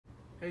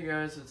Hey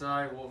guys, it's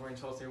I,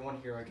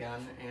 Wolverine1231 here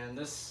again, and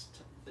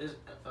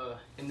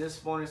in this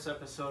bonus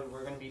episode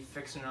we're going to be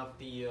fixing up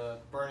the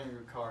burning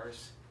root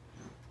cars.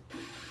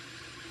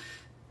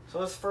 So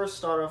let's first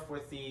start off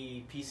with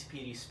the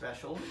PCPD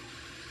special,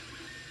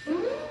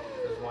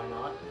 because why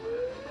not?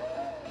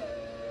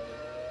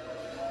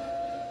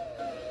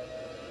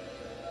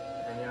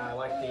 And yeah, I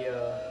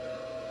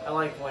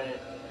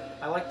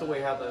like the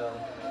way how the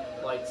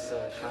lights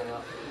shine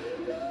up.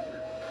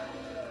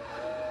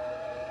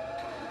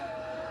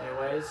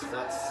 Anyways,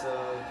 that's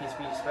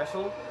PCPD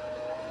special.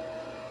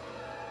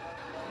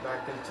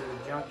 Back into the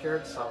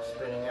junkyard, stop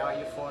spinning out,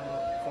 you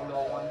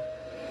Formula 1.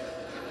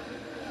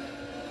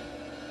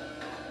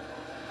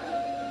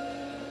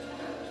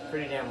 It's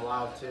pretty damn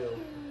loud too.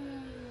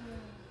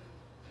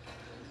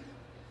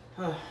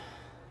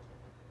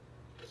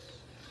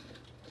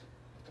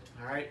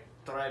 Alright,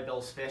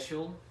 Tribal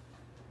special.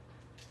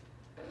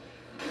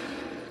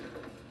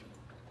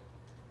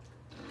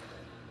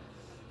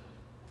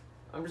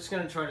 I'm just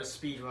gonna try to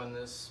speed run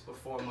this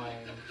before my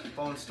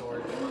phone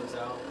storage runs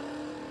out.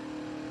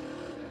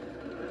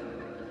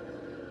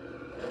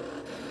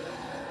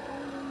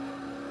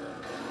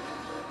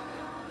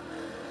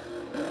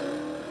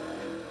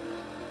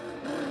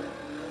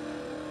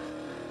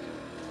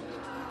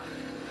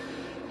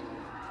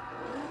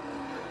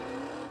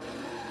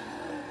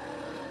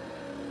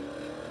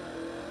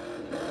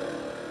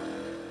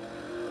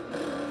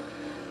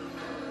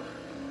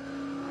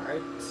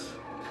 Alright.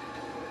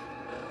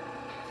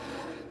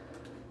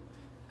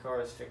 Car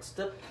is fixed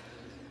up.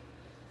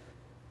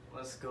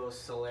 Let's go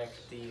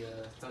select the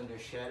Thunder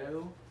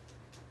Shadow.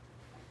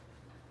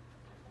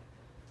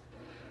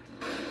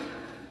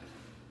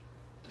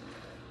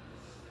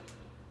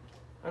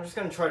 I'm just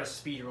gonna try to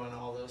speed run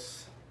all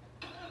this.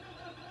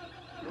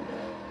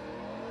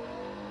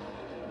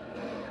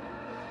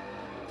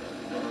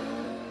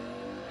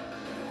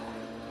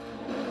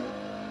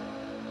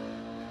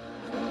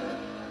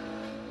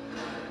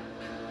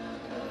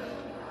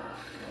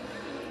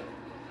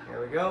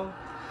 Here we go.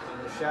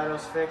 And the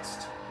shadow's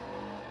fixed.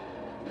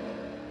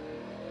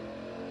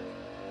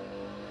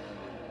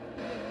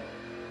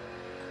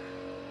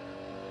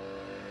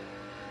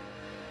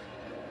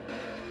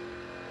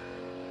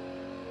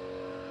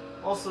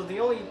 Also, the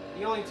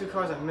only two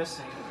cars I'm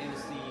missing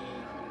is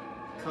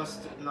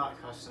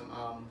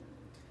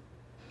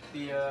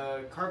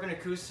the Carbon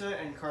Akusa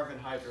and Carbon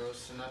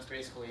Hydros, and that's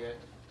basically it.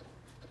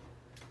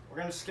 We're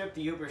gonna skip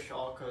the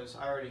Ubershaw because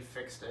I already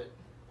fixed it.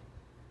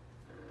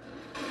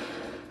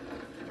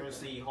 There's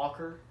the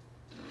Hawker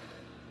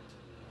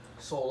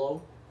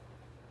Solo.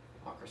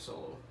 Hawker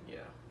Solo,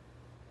 yeah.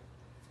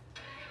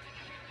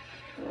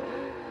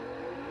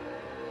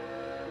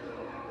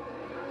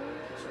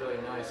 It's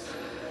really nice.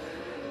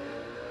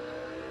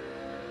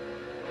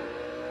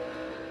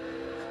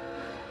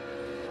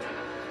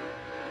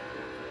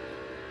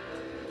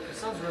 It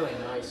sounds really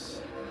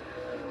nice.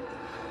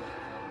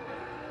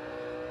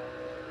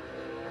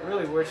 I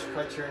really wish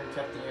Criterion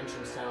kept the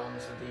engine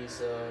sounds of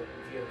these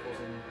vehicles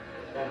in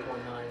 1.9.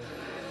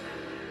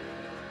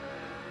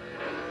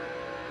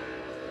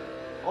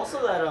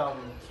 Also that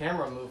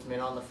camera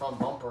movement on the front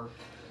bumper.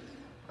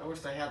 I wish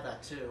they had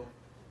that too.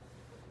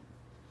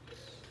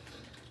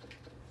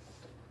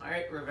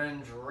 Alright,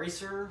 Revenge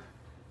Racer.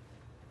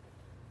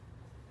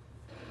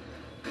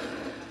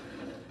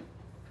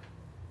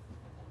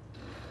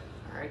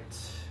 Alright,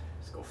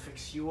 let's go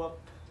fix you up.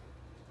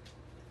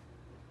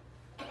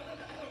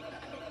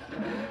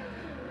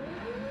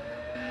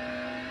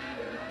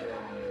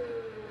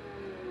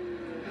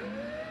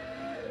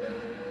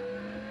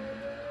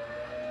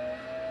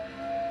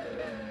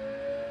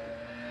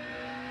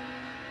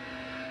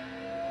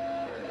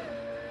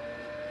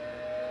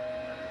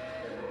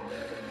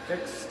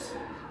 Fixed.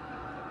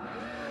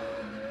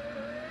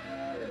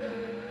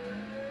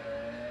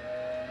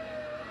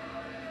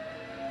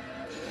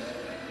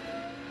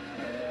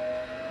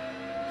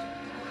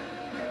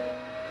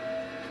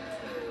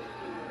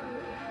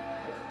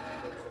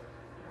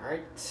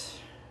 Alright,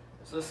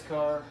 there's this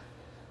car.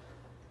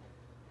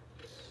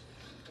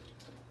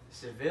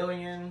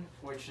 Civilian,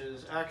 which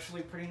is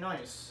actually pretty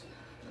nice.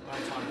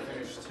 Mine's on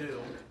finish too.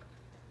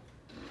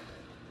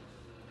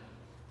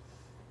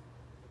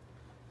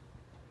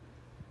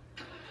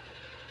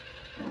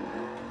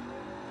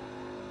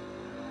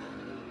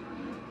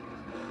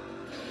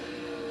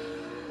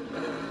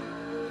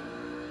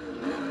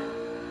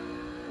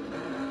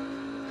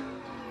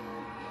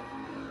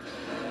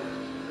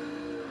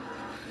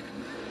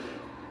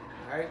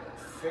 Alright,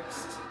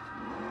 fixed.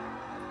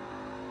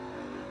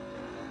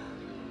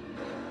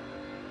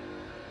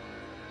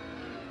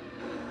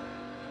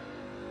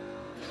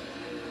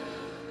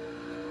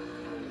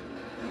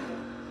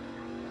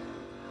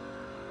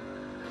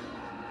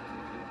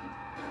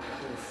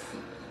 Oof,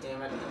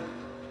 damn it.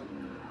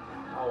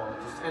 Oh well,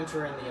 just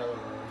enter in the other way.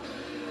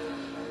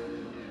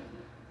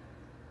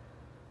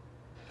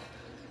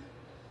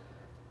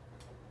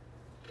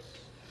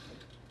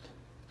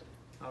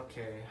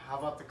 Okay, how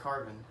about the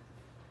carbon?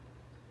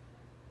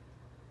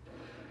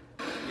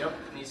 Yep,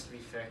 needs to be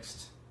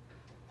fixed.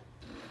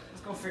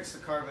 Let's go fix the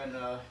carbon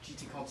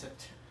GT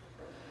concept.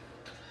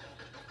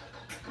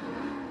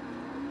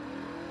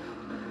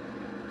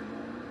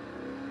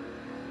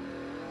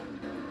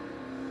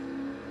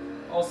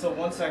 Also,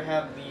 once I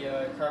have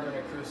the carbon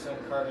Akusa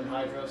and carbon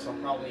Hydros, I'll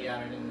probably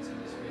add it into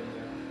this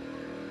video.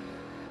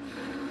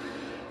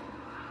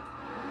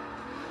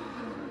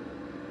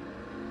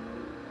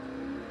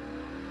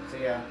 So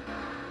yeah.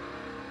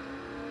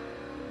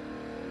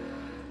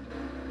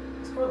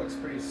 This car looks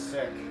pretty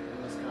sick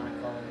in this kind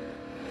of color.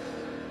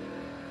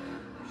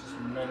 It's just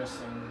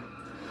menacing.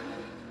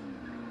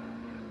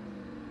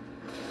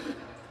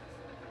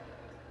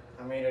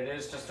 I mean, it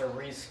is just a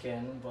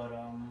reskin, but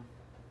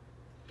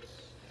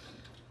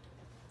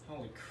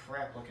holy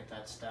crap, look at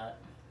that stat.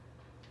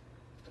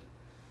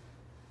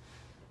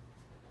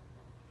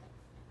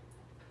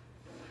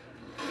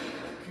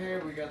 Okay,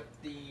 we got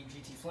the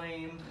GT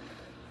Flame.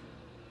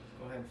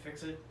 Go ahead and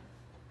fix it.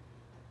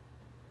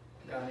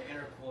 Got an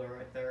intercooler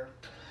right there.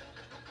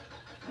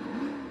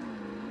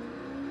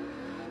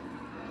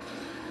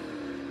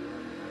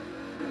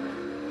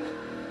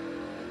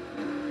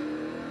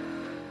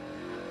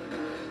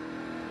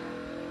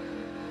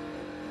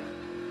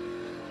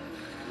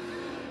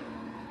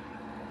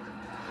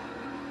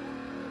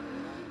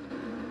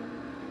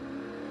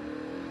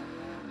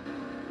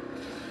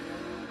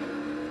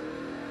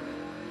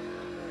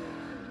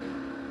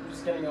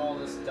 Getting all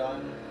this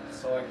done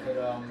so I could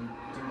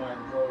do my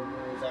road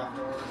rules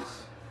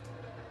afterwards.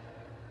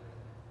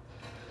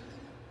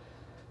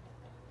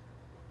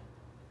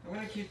 I'm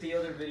gonna keep the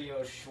other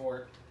videos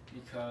short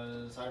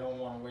because I don't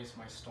want to waste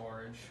my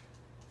storage.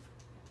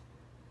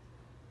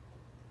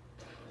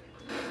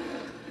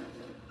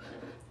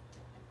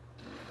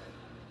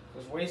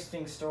 Because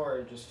wasting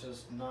storage is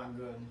just not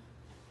good.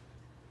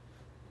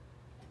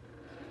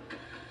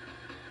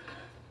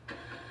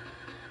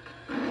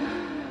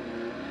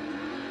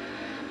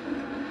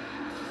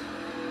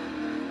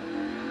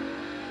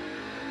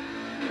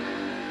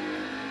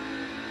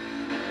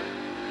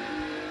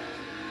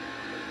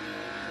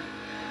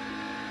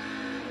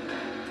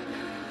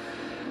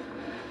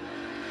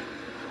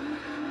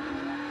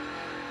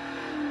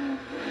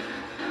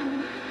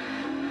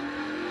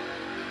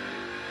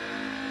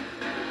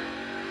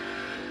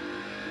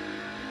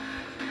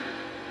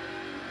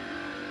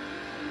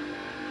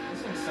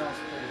 Sounds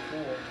pretty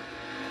cool.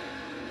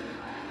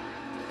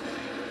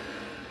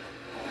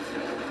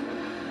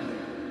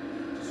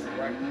 Just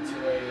right into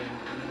a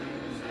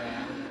news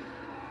van.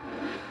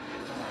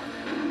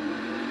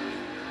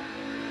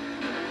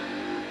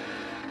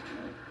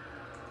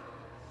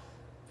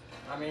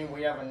 I mean,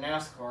 we have a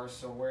NASCAR,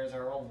 so where's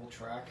our oval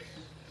track?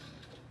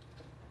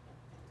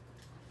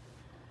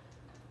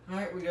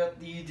 Alright, we got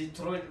the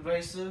Detroit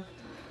Racer,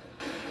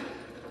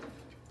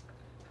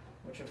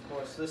 which of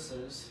course this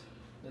is.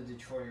 The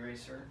Detroit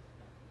Racer.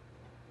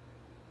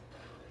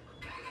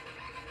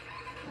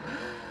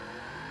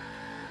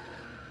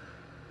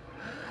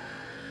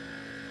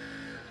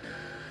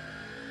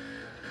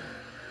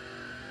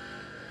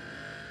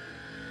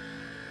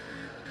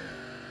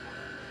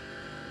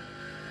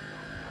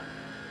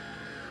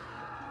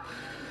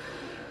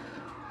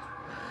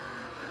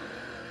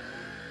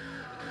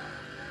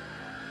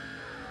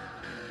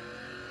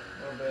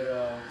 A little bit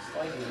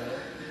slidey there.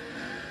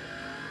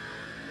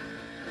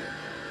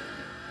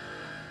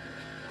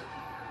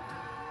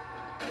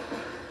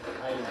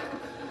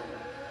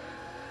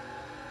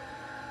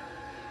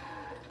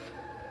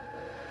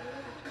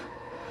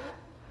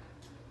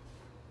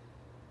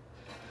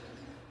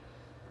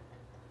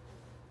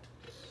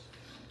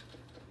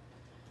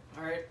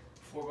 Alright,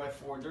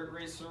 4x4 dirt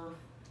racer.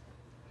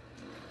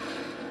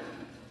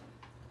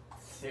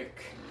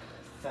 Thick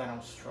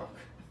Thanos truck.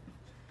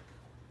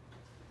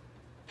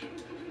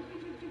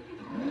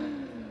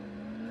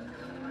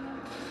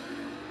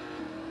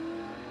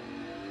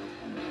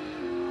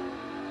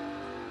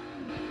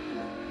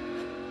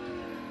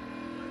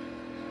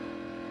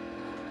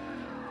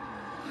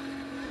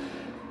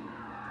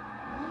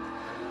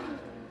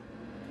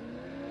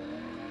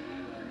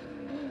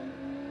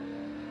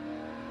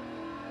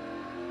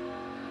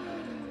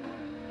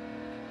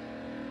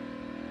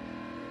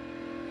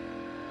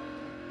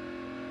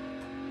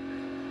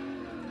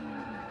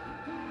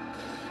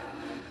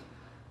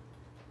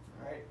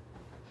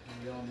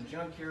 On the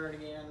junkyard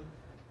again.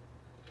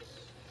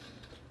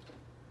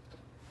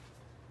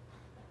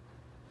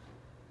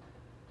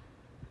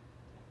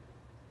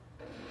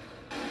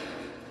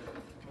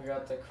 We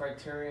got the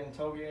Criterion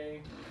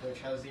Toge,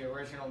 which has the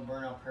original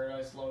Burnout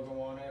Paradise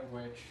logo on it,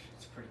 which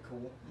is pretty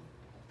cool.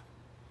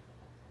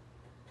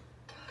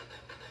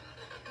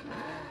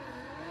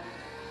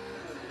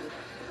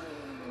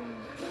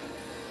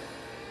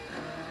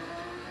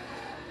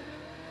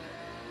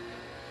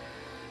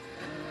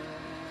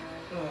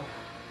 Ugh.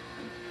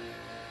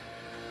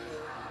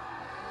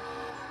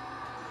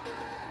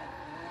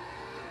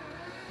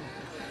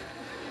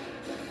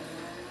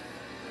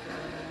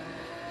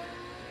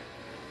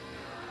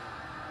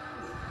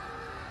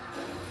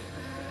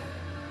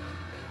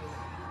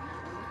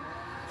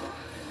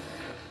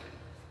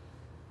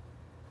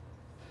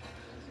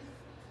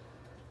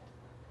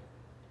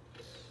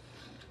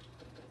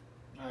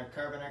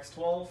 Carbon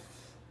X12. We'll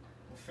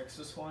fix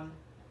this one.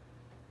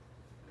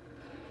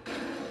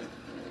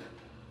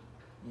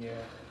 Yeah.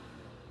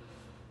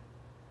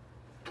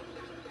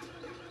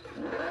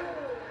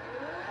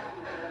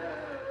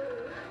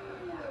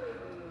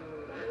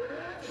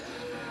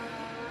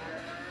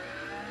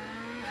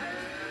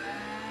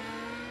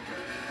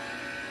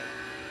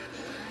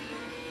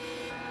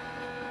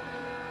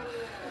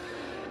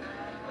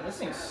 Oh, this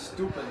thing's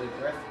stupidly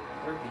grippy.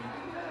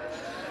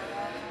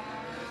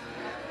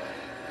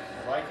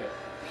 I like it.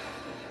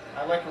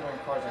 I like it when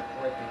cars are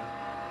grippy.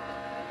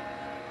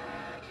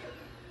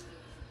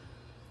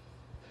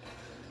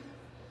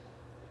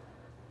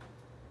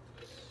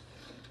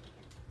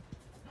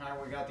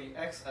 Alright, we got the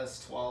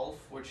XS12,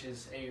 which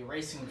is a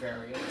racing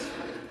variant.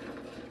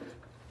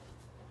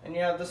 And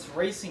yeah, this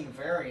racing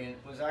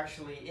variant was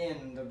actually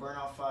in the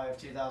Burnout 5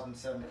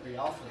 2007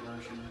 pre-alpha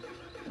version.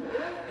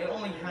 It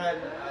only had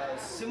a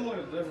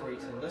similar livery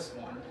to this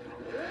one,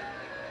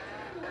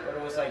 but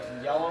it was like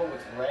yellow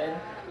with red,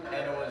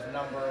 and it was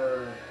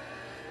number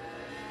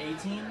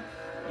 18?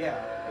 Yeah,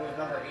 it was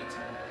number 18.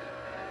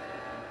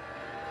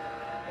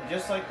 And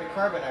just like the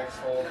Carbon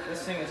X12,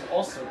 this thing is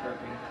also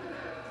grippy.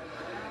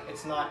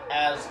 It's not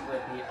as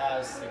grippy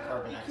as the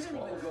Carbon X12. You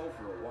can't even go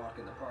for a walk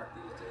in the park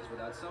these days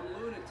without some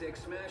lunatic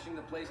smashing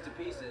the place to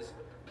pieces.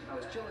 I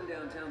was chilling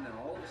downtown, then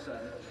all of a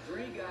sudden,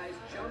 3 guys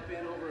jump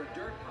in over a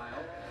dirt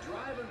pile,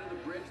 drive under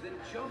the bridge, then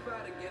jump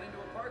out and get into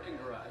a parking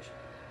garage.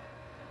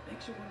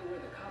 Makes you wonder where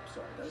the cops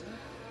are, doesn't it?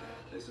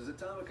 This is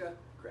Atomica,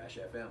 Crash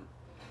FM.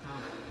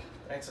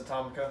 Thanks,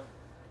 Atomica.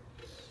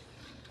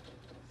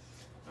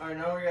 Alright,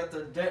 now we got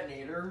the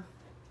Detonator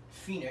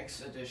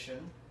Phoenix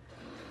edition,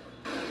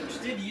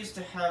 which did used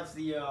to have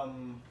the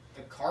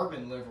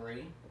carbon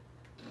livery,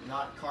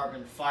 not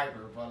carbon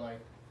fiber, but like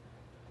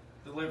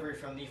the livery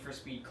from Need for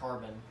Speed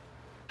Carbon.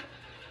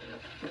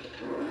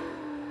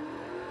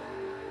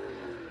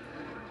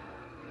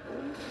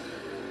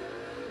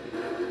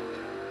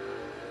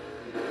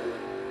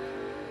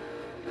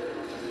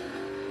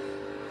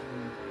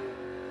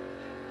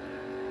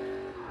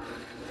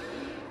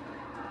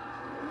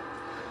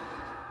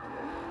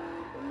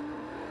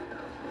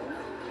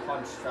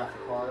 Punch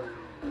traffic hard.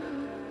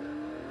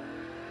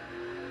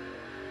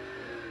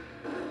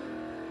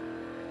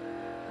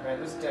 Man,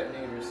 this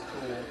detonator is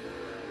cool.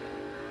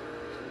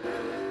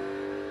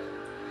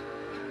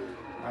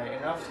 Alright,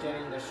 enough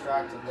getting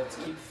distracted. Let's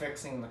keep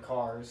fixing the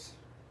cars.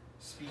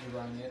 Speed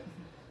running it.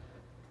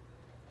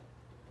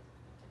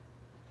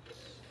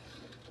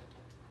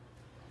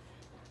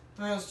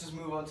 Alright, let's just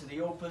move on to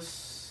the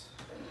Opus.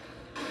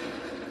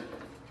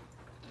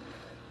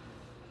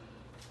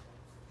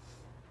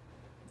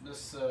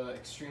 This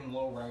extreme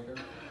lowrider.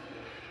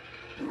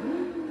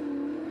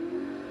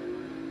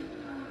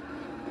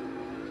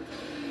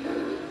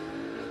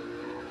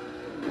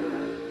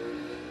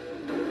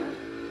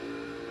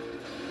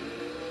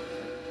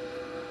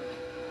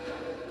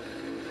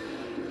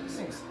 This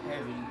thing's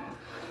heavy.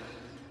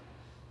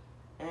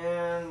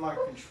 And my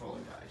controller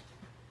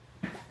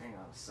died. Hang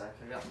on a sec,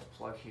 I got the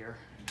plug here.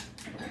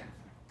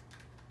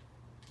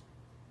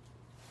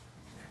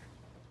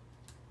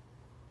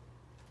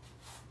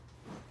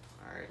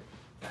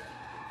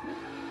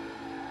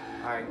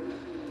 Alright.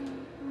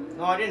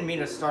 No, I didn't mean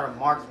to start a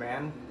mark,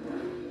 man.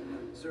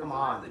 Come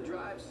on. The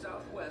drive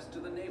southwest to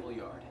the Naval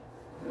Yard.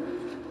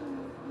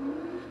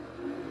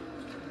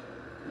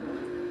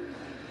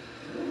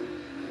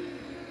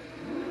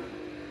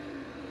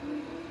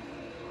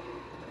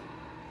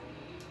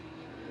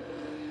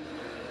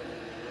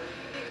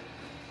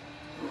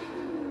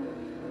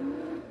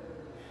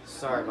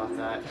 Sorry about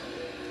that.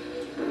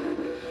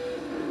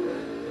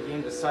 The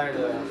game decided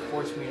to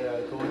force me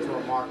to go into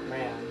a marked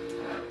man.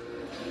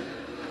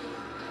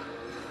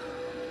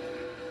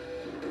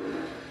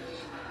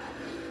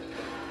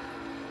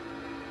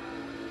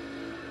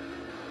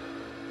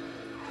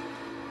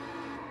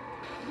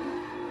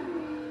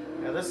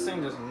 Yeah, this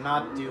thing does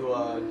not do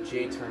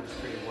J-turns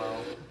pretty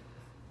well.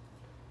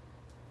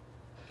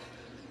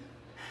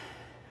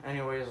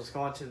 Anyways, let's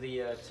go on to the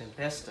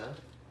Tempesta,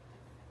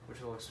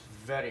 which looks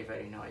very,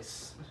 very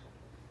nice.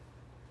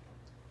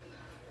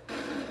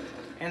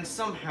 And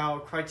somehow,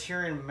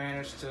 Criterion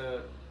managed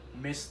to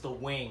miss the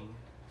wing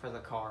for the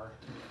car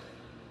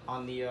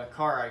on the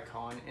car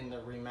icon in the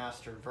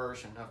remastered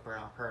version of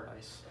Burnout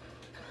Paradise.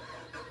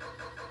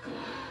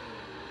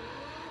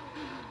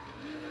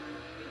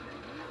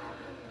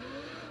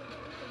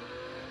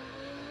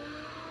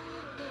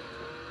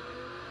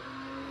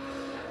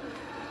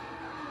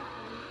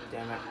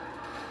 Damn it.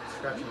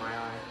 Scratching my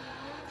eye.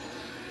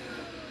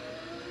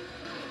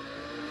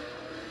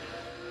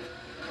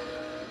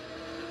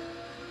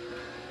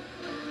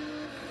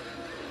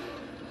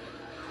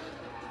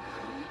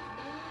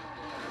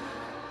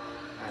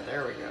 Alright,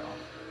 there we go.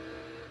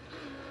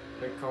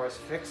 Big car is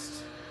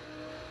fixed.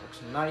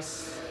 Looks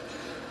nice.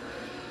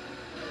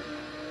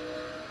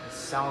 It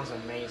sounds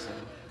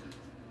amazing.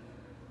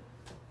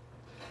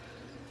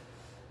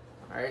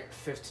 Alright,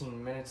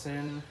 15 minutes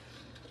in.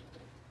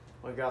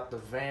 We got the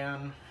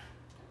van.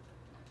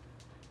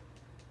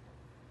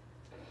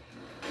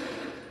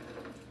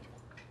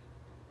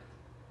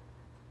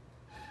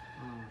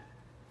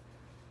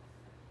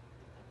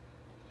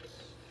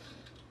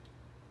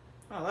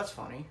 Oh, that's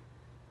funny.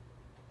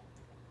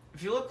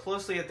 If you look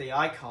closely at the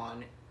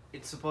icon,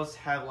 it's supposed to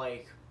have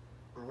like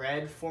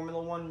red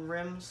Formula 1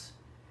 rims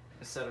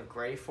instead of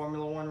gray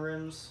Formula 1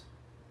 rims.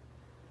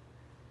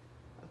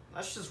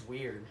 That's just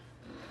weird.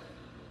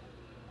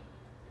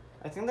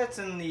 I think that's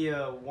in the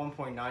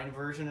 1.9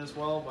 version as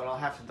well, but I'll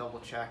have to double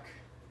check.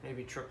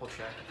 Maybe triple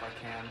check if I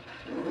can.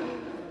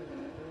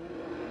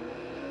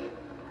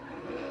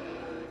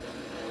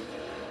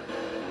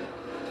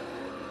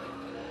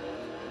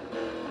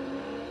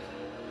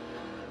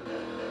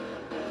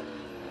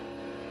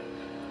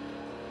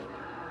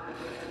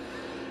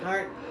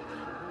 Alright,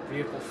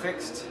 vehicle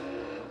fixed.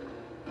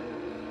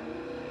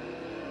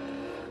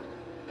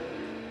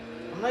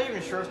 I'm not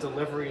even sure if the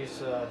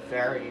liveries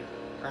vary,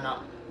 or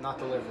not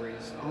the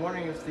liveries. I'm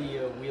wondering if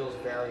the wheels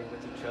vary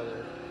with each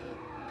other.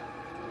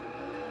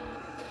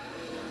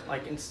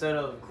 Like, instead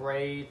of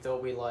gray,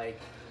 they'll be like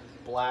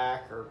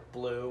black or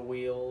blue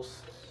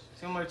wheels,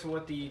 similar to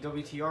what the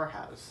WTR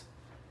has.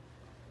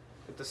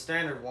 With the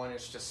standard one,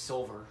 it's just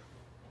silver.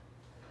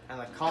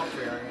 And the comp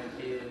variant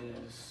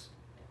is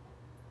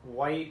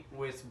white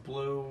with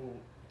blue,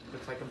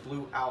 with like a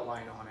blue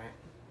outline on it.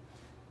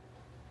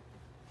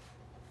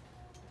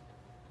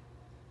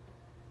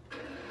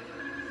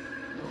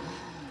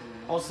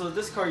 Also,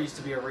 this car used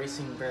to be a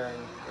racing variant.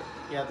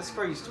 Yeah, this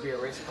car used to be a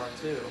race car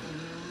too.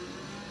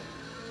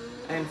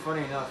 And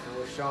funny enough, it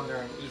was shown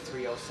during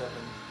E307.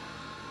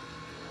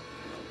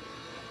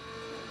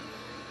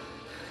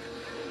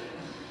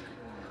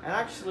 And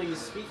actually,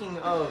 speaking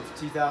of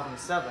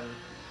 2007,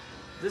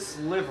 this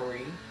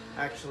livery,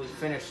 actually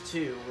finished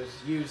too, was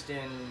used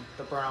in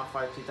the Burnout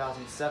 5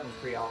 2007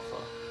 pre-alpha.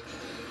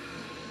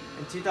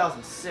 In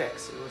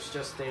 2006, it was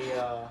just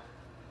a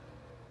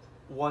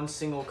one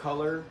single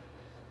color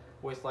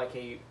with like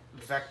a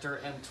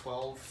Vector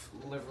M12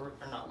 livery,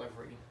 or not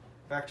livery,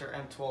 Vector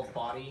M12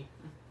 body.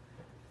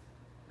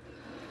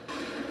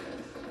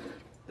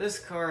 This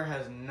car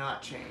has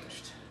not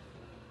changed.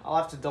 I'll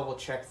have to double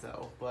check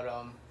though, but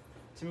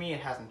to me it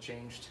hasn't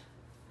changed.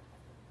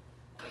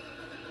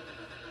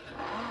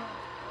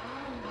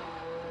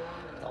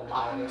 The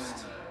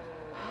loudest.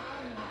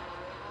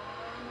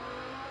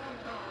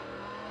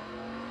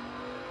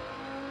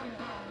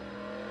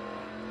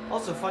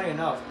 Also, funny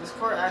enough, this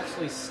car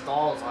actually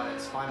stalls on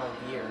its final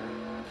gear.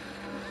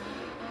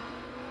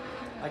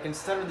 Like,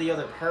 instead of the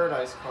other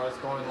Paradise cars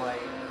going like,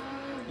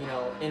 you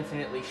know,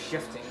 infinitely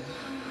shifting.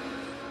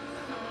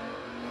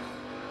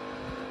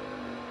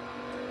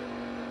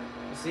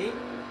 You see?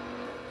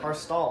 Car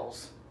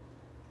stalls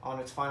on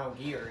its final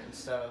gear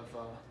instead of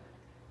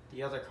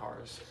the other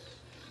cars.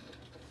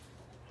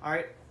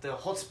 Alright, the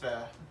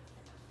Chutzpah.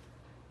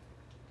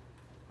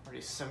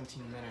 Already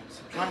 17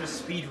 minutes. I'm trying to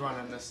speed run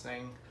on this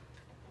thing.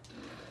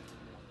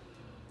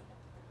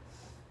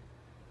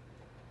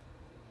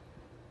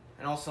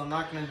 And also, I'm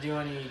not going to do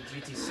any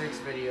GT6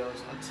 videos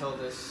until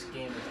this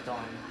game is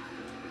done.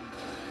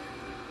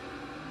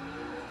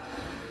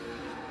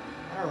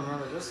 I don't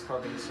remember this car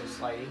being so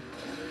slidey.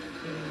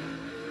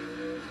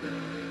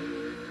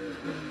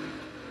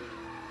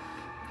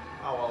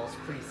 Oh well, it's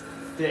pretty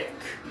thick.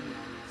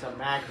 It's a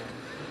Magnum.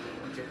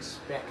 What you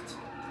expect?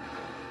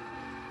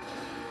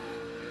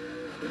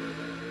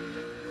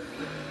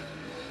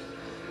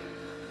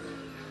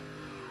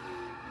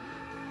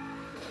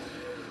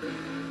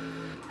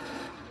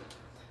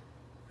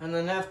 And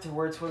then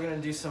afterwards, we're going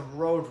to do some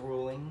road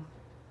ruling,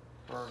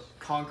 or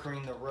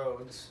conquering the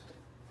roads,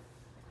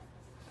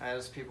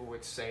 as people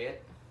would say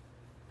it.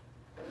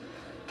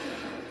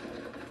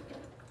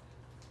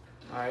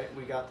 Alright,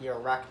 we got the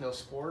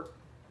Arachnosport,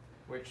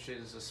 which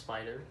is a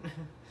spider,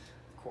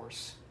 of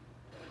course.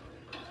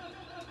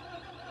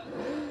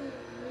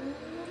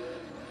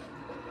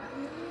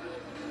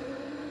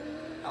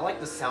 I like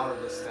the sound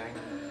of this thing.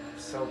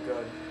 It's so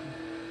good.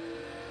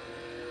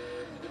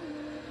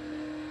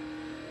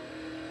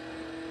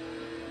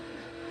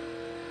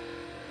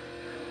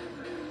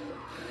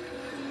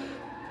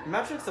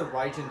 Imagine if the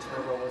Raijin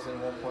Turbo was in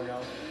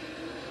 1.0.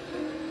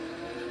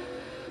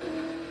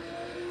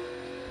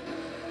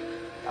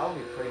 That would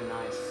be pretty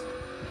nice.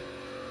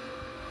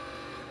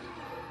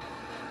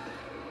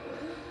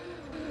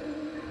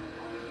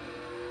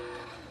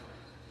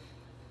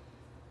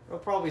 It'll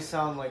probably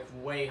sound like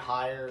way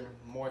higher,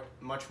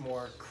 much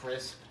more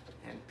crisp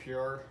and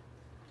pure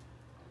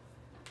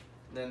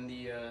than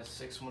the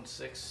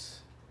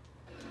 616.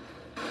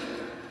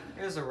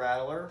 Here's a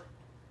rattler.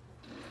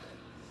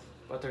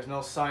 But there's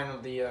no sign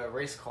of the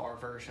race car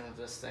version of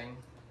this thing.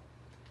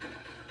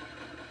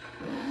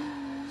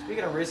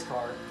 Speaking of race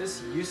car,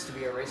 this used to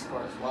be a race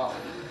car as well.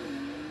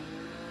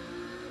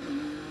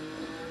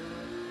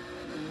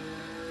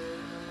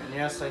 And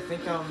yes, I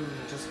think I'm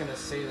just going to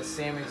say the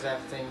same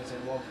exact things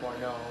in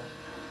 1.0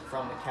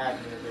 from the Cagney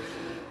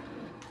edition.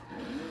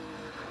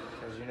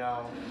 Because, you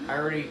know, I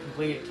already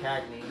completed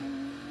Cagney,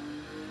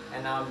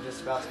 and now I'm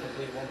just about to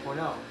complete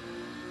 1.0.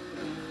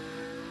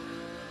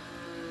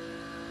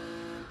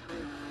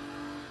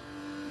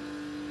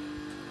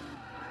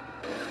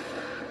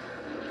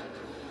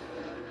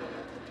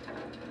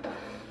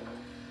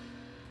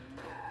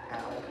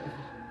 now.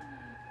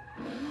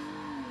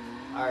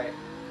 Alright,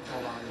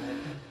 hold on a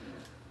minute.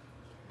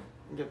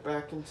 Get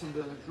back into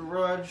the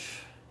garage,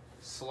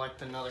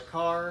 select another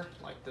car,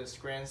 like this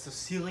Grand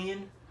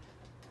Sicilian,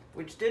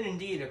 which did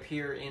indeed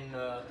appear in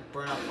the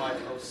Burnout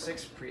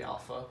 506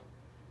 pre-alpha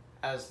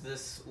as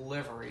this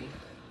livery.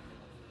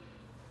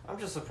 I'm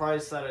just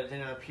surprised that it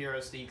didn't appear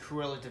as the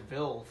Cruella de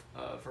Vil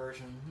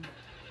version.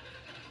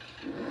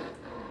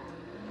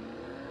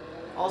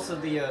 Also,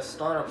 the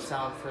startup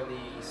sound for the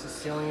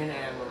Sicilian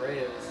and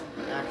Maria's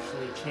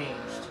actually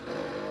changed.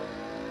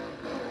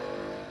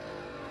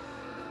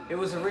 It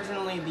was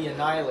originally the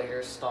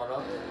Annihilator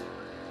startup,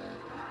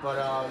 but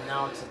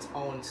now it's its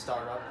own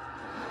startup,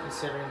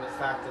 considering the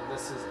fact that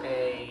this is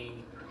a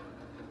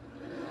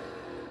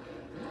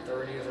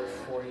 30s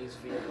or 40s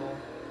vehicle.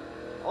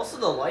 Also,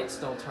 the lights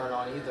don't turn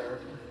on either.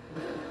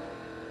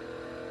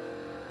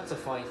 That's a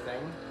funny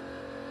thing.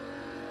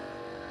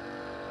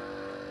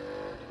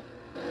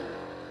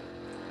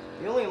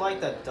 The only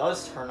light that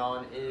does turn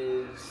on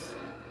is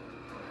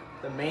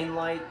the main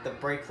light, the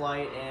brake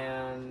light,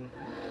 and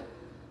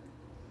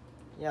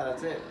yeah,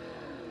 that's it.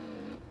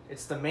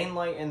 It's the main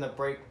light and the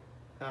brake.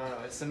 No,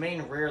 it's the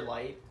main rear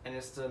light and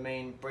it's the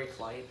main brake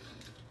light.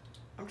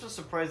 I'm just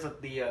surprised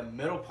that the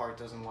middle part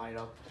doesn't light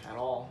up at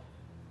all.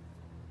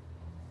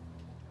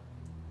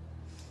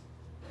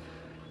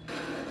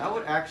 That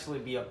would actually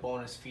be a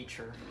bonus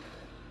feature.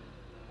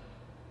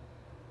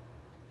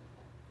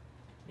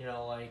 You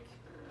know, like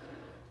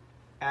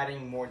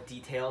adding more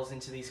details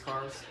into these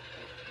cars.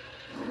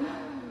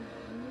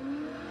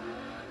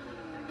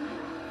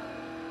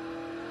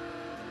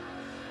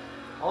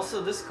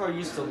 Also, this car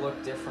used to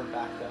look different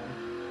back then.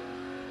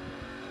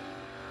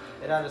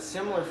 It had a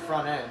similar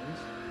front end.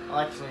 Well,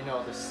 actually,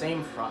 no, the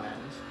same front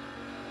end,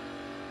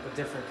 but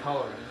different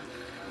coloring.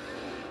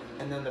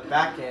 And then the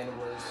back end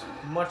was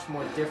much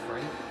more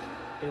different.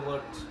 It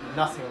looked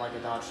nothing like a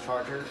Dodge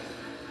Charger,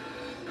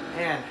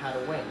 and had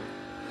a wing.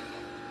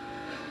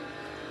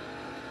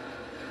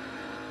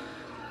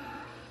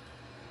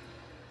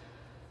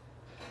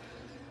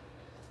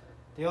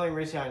 The only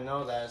reason I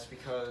know that is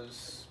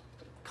because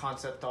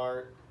concept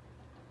art,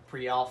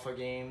 pre-alpha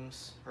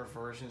games, or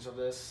versions of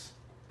this.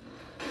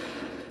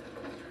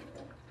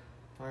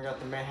 I got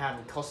the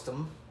Manhattan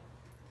Custom.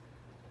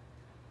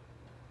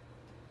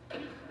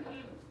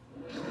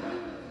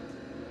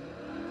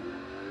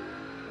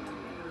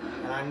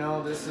 And I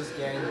know this is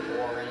getting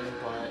boring,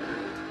 but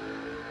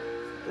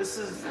this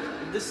is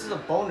a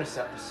bonus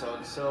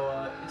episode,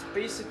 so it's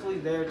basically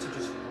there to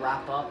just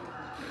wrap up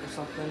or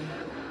something.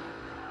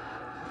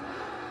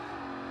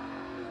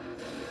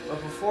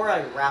 But before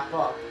I wrap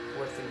up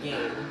with the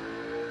game,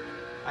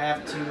 I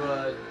have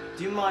to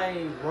do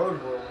my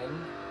road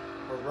ruling,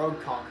 or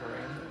road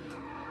conquering,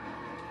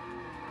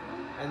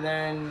 and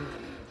then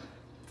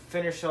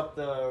finish up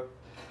the,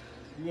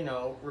 you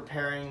know,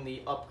 repairing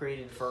the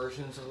upgraded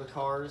versions of the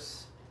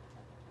cars.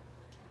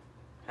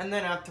 And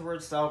then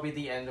afterwards, that'll be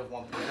the end of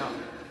 1.0.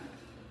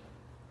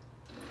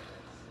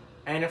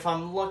 And if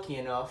I'm lucky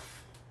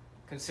enough,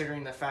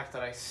 considering the fact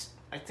that I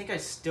think I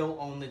still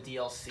own the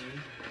DLC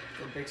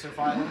for Big Sur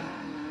Island,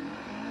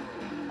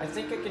 I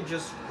think I can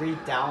just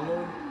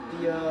re-download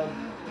the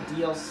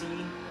DLC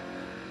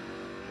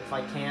if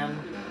I can.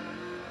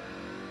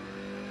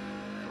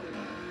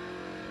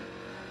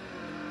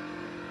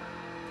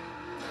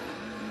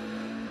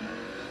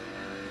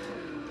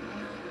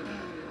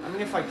 I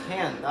mean, if I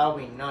can, that'll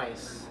be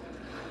nice.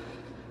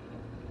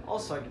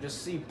 Also, I can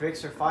just see Big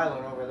Sur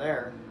Island over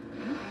there.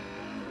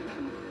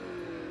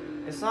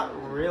 It's not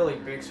really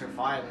Big Sur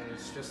Island,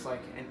 it's just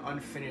like an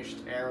unfinished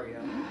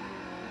area.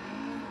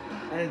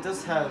 And it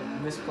does have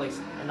misplaced,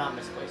 or not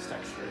misplaced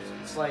textures.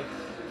 It's like,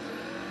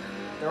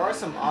 there are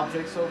some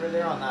objects over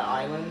there on that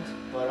island,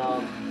 but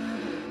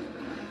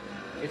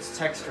it's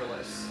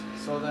textureless.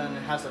 So then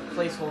it has a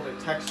placeholder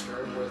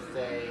texture with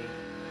a,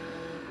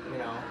 you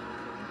know,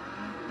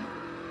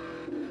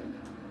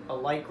 a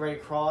light gray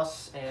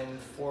cross and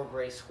 4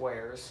 gray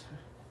squares.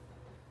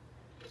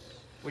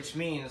 Which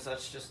means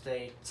that's just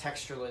a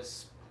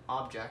textureless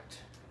object.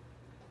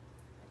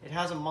 It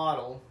has a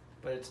model,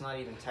 but it's not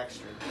even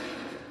textured.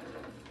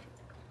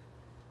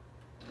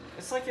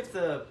 It's like if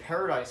the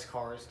Paradise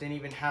cars didn't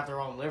even have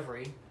their own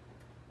livery.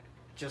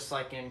 Just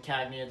like in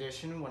Cagney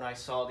Edition when I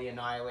saw the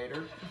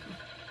Annihilator.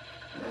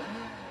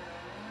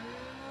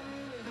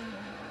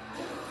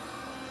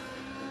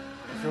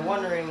 If you're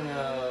wondering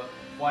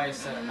why I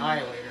said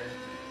Annihilator,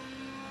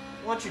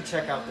 once you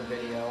check out the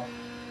video,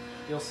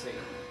 you'll see.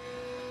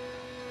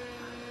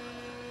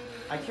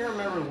 I can't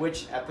remember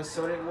which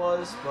episode it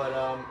was, but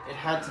it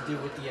had to do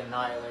with the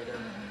Annihilator.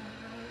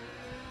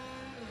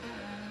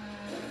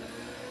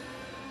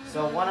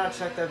 So why not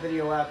check that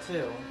video out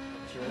too,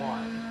 if you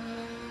want.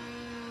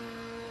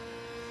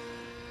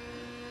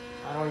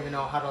 I don't even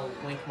know how to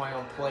link my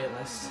own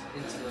playlist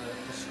into the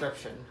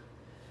description.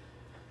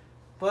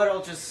 But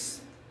I'll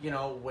just, you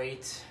know,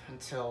 wait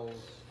until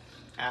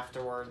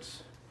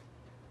afterwards.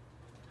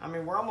 I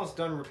mean, we're almost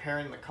done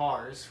repairing the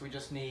cars. We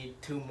just need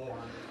 2 more.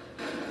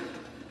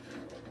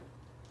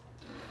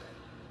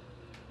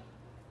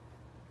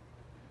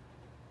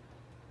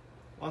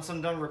 once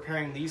I'm done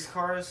repairing these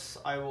cars,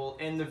 I will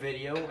end the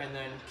video and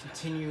then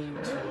continue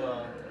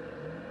to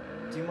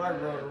do my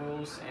road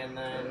rules, and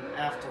then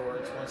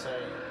afterwards, once I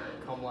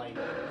come like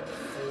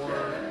 4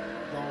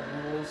 road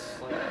rules,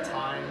 like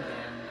timed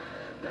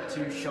and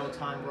 2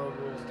 showtime road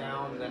rules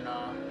down, then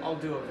I'll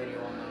do a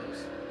video on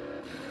those.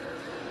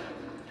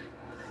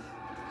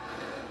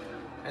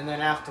 And then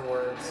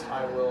afterwards,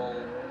 I will,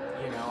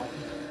 you know,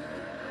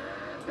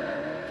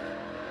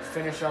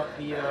 finish up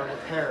the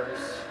repairs.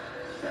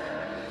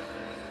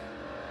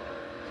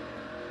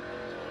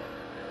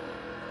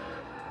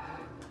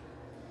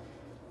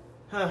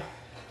 Huh.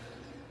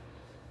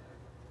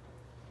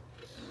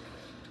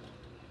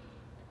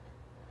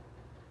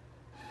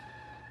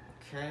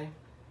 Okay.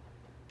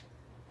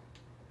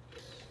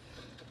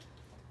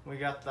 We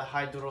got the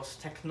Hydros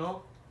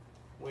Techno,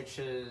 which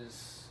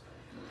is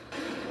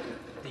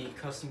the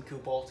Custom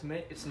Coupe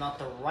Ultimate. It's not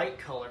the right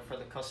color for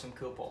the Custom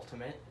Coupe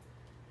Ultimate.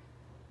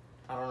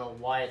 I don't know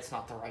why it's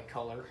not the right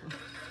color.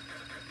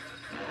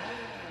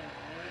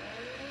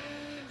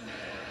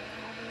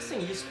 This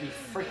thing used to be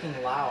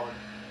freaking loud.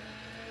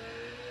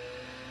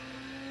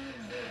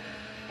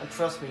 And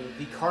trust me,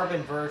 the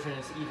carbon version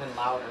is even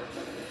louder.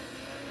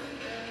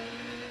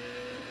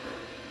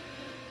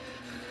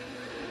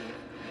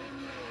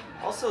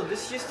 Also,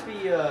 this used to be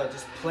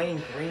just plain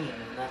green,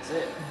 and that's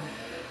it.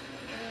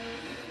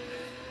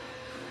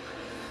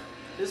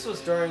 This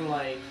was during,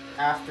 like,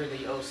 after the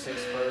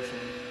 06 version.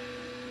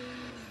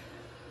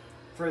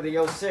 For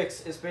the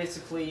 06, it's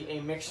basically a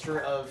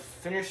mixture of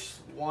Finish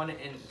 1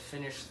 and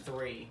Finish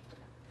 3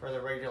 for the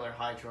regular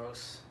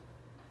Hydros.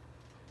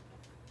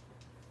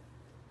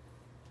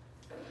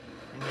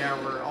 And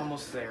yeah, we're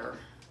almost there.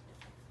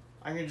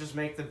 I can just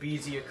make the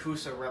BZ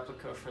Yakuza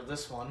replica for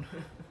this one.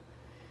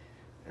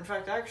 In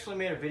fact, I actually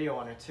made a video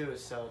on it too,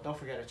 so don't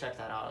forget to check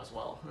that out as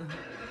well.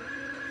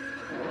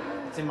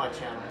 It's in my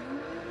channel.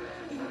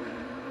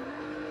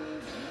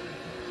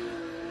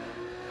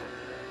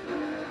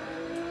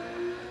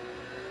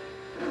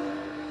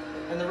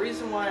 And the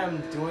reason why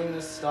I'm doing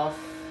this stuff,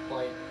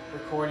 like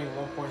recording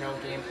 1.0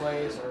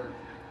 gameplays or,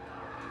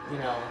 you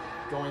know,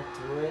 going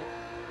through it,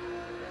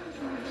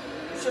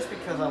 it's just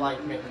because I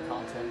like making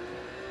content.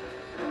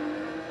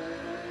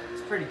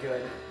 It's pretty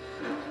good.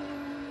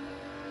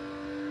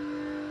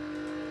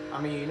 I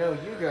mean, you know,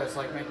 you guys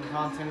like making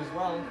content as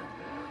well,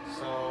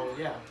 so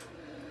yeah.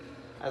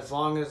 As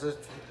long as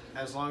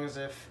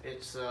if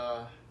it's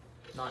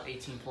not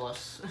 18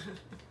 plus.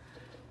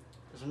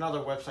 There's another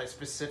website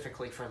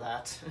specifically for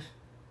that.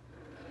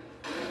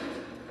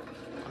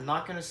 I'm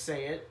not gonna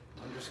say it.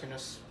 I'm just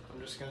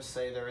gonna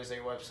say there is a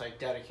website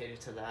dedicated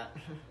to that.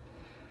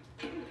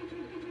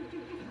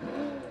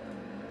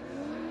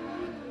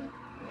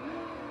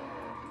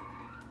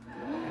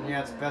 And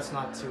yeah, it's best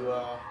not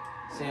to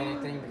say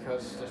anything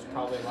because there's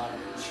probably a lot of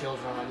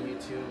children on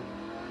YouTube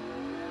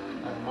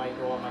that might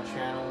go on my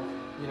channel,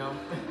 you know.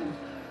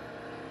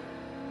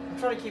 I'm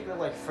trying to keep it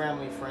like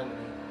family friendly,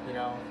 you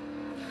know.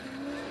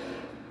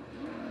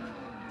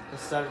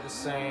 Instead of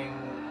just saying,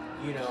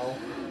 you know,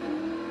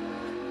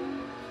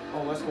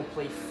 oh, let's go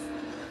play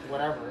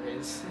whatever it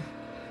is.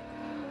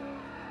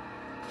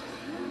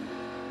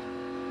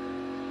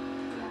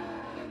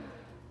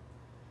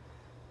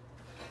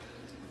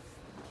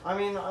 I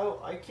mean,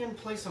 I can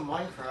play some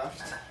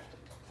Minecraft.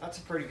 That's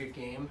a pretty good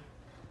game.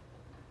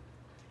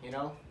 You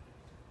know?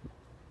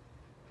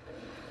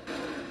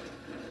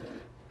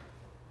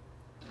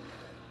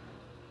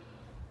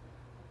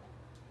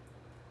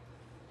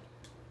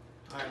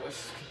 Alright,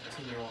 let's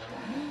continue on.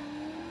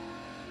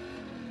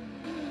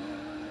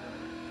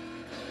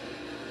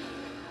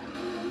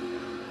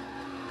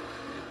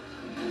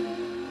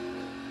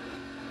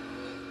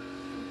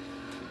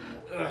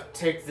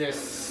 Take this,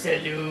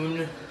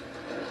 saloon.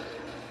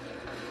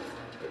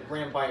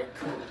 Ran by a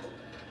coupe.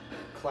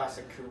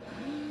 Classic coupe.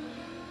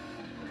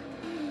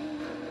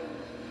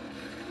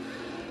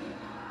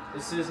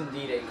 This is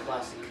indeed a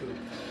classic coupe.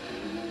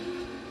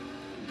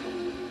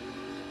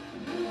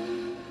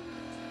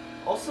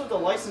 Also, the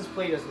license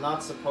plate is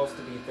not supposed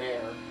to be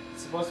there.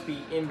 It's supposed to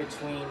be in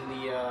between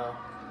the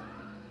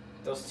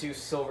those 2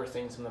 silver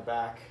things in the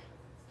back.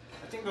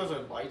 I think those are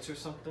lights or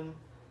something.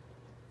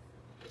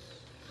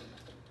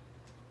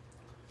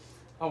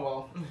 Oh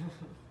well.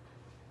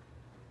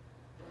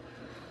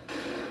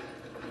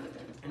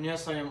 And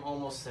yes, I am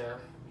almost there.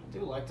 I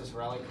do like this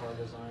rally car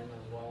design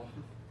as well.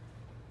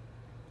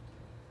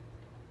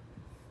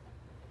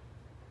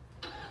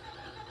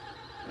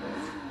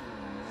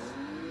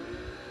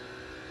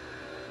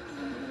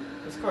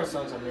 This car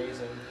sounds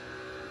amazing.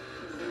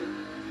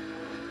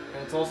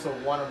 And it's also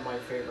one of my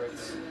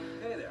favorites.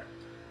 Hey there.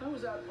 I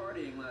was out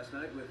partying last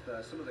night with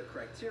some of the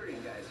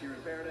Criterion guys here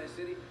in Paradise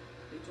City.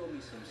 They told me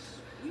some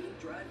sweet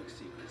driving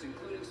secrets,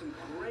 including some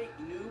great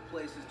new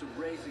places to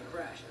race and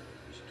crash.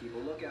 You should keep a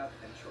lookout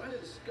and try to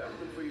discover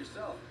them for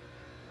yourself.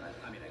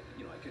 I mean,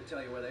 I could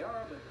tell you where they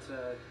are, but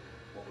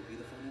what would be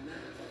the fun in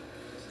that?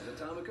 This is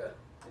Atomica,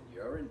 and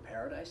you're in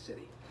Paradise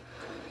City.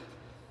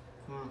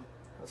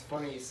 That's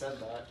funny you said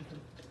that.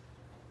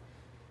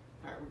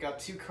 Alright, we got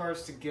 2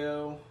 cars to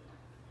go.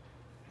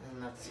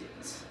 And that's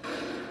it.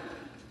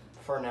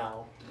 For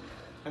now.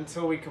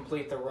 Until we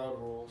complete the road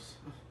rules.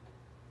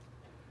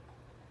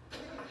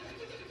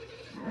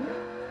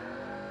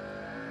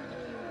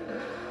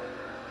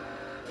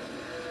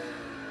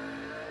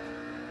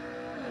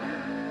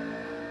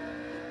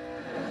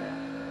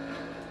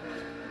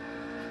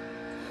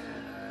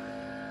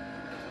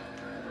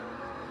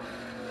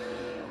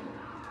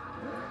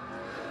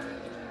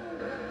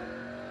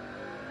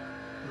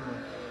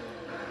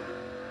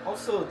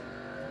 Also,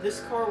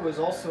 this car was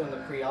also in the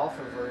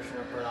pre-alpha version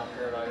of Burnout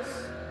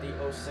Paradise, the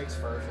 06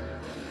 version.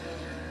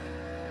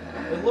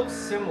 It looks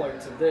similar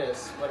to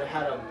this, but it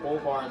had a bull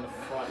bar in the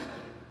front,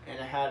 and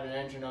it had an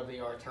engine of the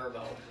R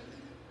turbo,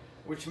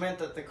 which meant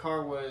that the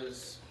car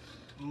was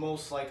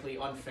most likely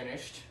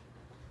unfinished.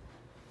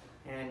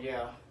 And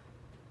yeah.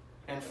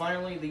 And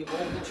finally, the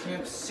Oval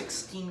Champ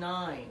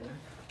 69,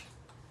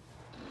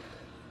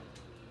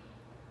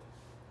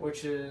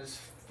 which is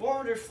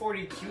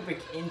 440 cubic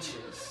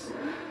inches.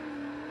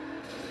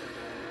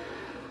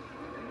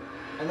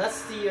 And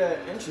that's the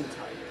engine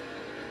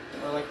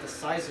type, or like the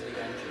size of the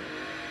engine.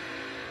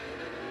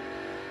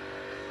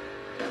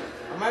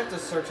 I might have to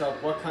search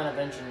up what kind of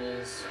engine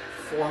is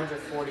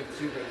 440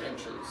 cubic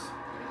inches.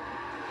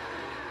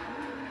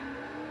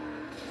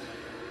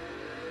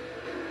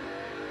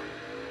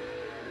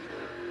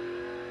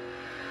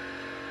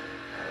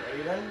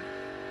 Alrighty then.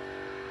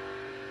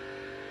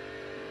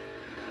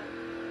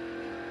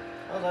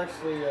 That was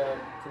actually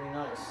pretty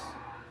nice.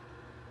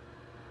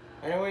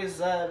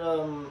 Anyways,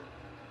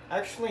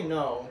 actually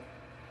no.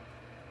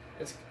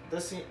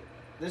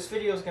 This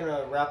video is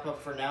gonna wrap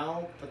up for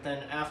now, but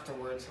then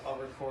afterwards I'll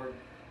record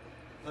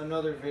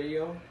another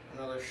video,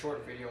 another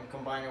short video, and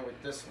combine it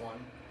with this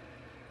one,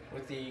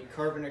 with the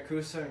carbon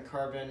Akusa and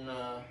carbon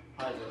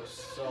hydros.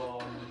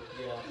 So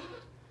yeah,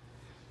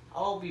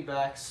 I'll be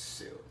back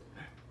soon.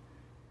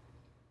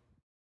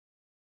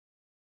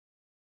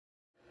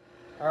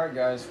 Alright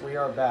guys, we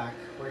are back.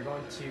 We're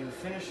going to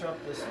finish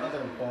up this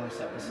other bonus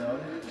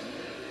episode.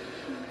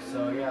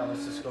 So yeah,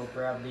 let's just go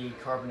grab the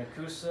carbon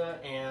Akusa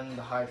and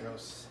the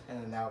hydros,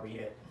 and then that'll be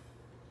it.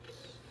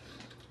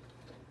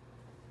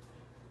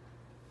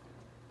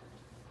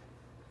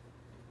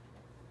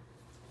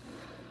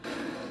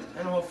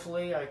 And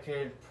hopefully I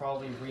could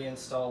probably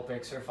reinstall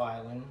Big Sur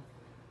Violin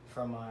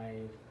from my,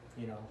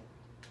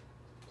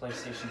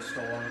 PlayStation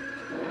Store,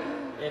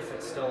 if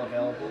it's still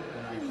available,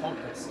 and I hope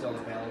it's still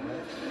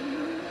available.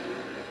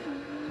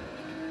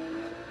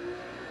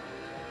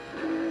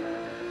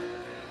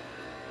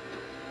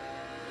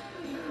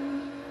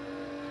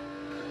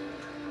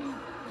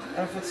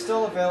 And if it's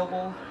still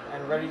available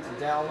and ready to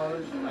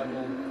download, I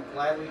will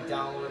gladly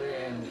download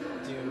it and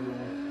do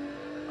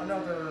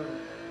another,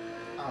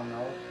 I don't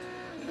know,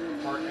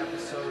 part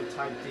episode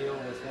type deal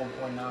with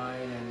 1.9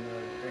 and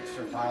the Big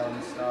Sur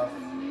Violin stuff.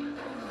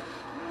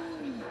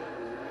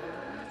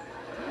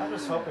 I'm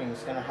just hoping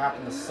it's gonna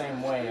happen the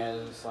same way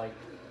as like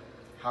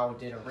how it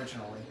did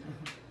originally.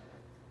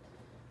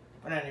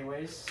 But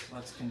anyways,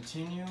 let's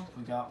continue.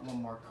 We got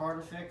one more car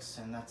to fix,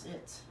 and that's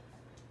it.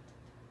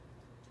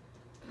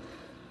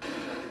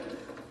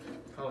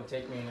 Probably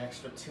take me an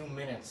extra 2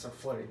 minutes of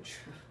footage.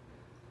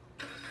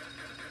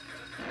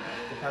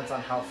 Depends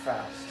on how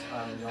fast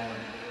I'm going.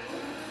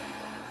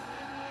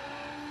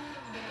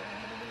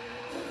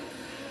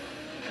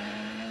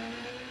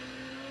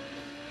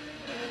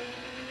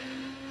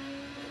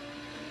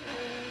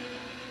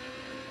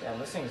 Damn,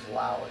 this thing's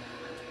loud.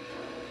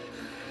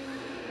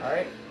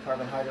 Alright,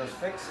 carbon hydro's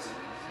fixed. So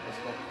let's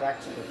go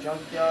back to the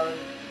junkyard.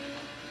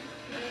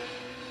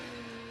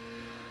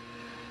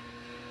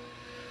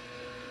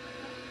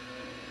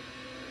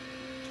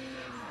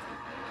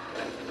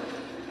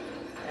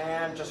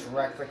 And just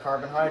wreck the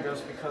carbon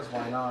hydros, because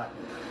why not?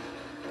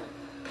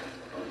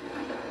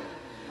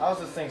 How is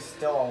this thing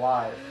still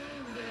alive?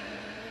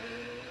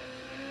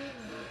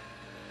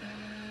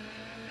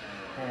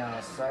 Hang on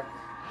a sec.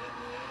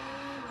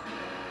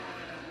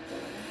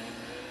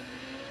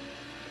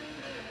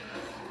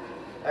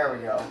 There we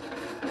go.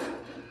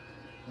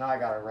 Now I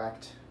got it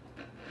wrecked.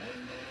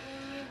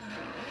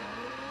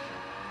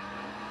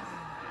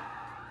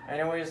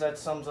 Anyways, that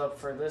sums up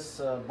for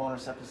this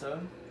bonus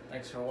episode.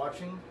 Thanks for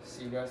watching.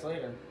 See you guys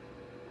later.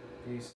 Peace.